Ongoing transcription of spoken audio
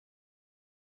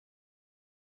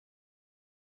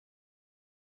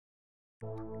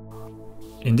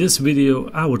In this video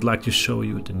I would like to show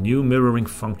you the new mirroring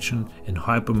function in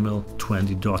hyperMILL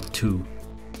 20.2.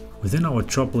 Within our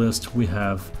job list we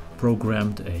have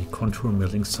programmed a contour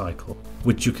milling cycle,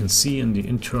 which you can see in the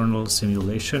internal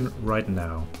simulation right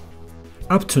now.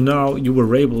 Up to now you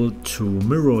were able to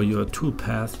mirror your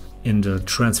toolpath in the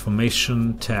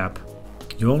transformation tab.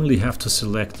 You only have to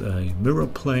select a mirror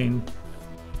plane.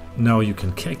 Now you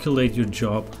can calculate your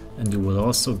job and you will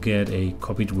also get a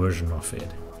copied version of it.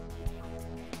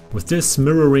 With this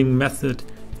mirroring method,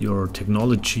 your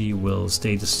technology will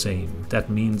stay the same. That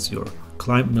means your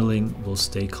climb milling will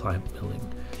stay climb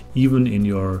milling, even in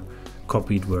your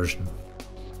copied version.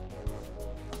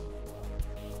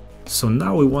 So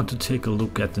now we want to take a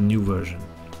look at the new version.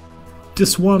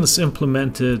 This one is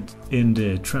implemented in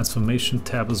the transformation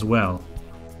tab as well.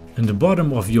 In the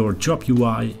bottom of your job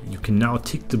UI, you can now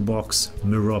tick the box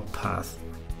mirror path.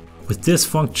 With this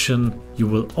function, you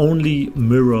will only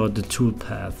mirror the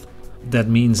toolpath. That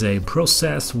means a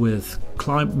process with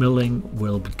climb milling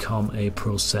will become a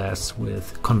process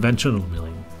with conventional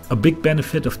milling. A big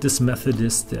benefit of this method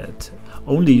is that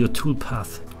only your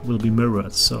toolpath will be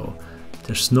mirrored, so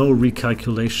there's no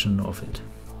recalculation of it.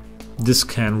 This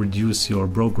can reduce your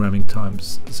programming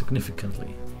times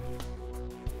significantly.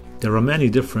 There are many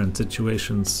different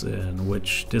situations in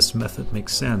which this method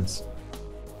makes sense.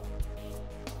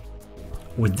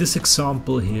 With this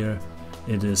example here,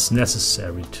 it is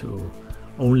necessary to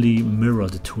only mirror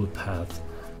the toolpath.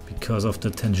 Because of the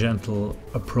tangential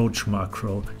approach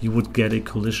macro, you would get a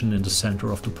collision in the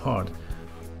center of the part.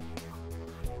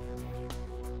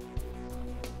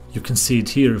 You can see it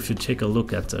here if you take a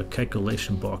look at the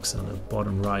calculation box in the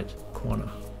bottom right corner.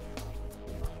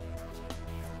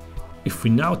 If we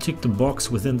now tick the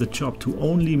box within the job to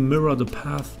only mirror the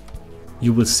path,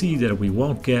 you will see that we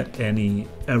won't get any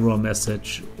error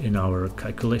message in our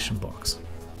calculation box.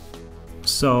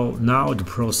 So now the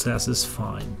process is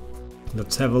fine.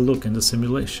 Let's have a look in the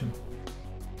simulation.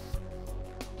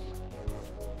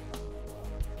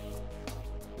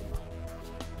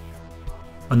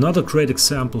 Another great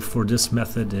example for this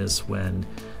method is when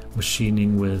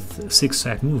machining with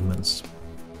zigzag movements.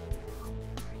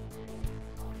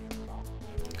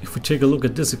 If we take a look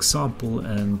at this example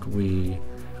and we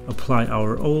apply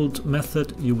our old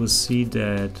method, you will see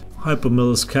that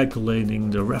hyperMILL is calculating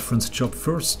the reference job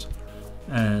first,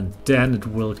 and then it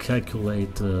will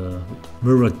calculate the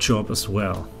mirrored job as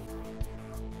well.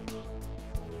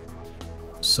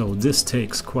 So this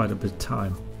takes quite a bit of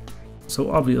time.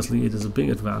 So obviously it is a big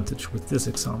advantage with this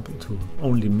example to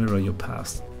only mirror your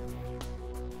path.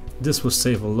 This will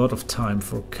save a lot of time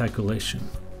for calculation.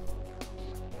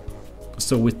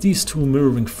 So with these two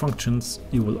mirroring functions,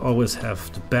 you will always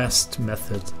have the best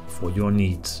method for your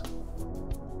needs.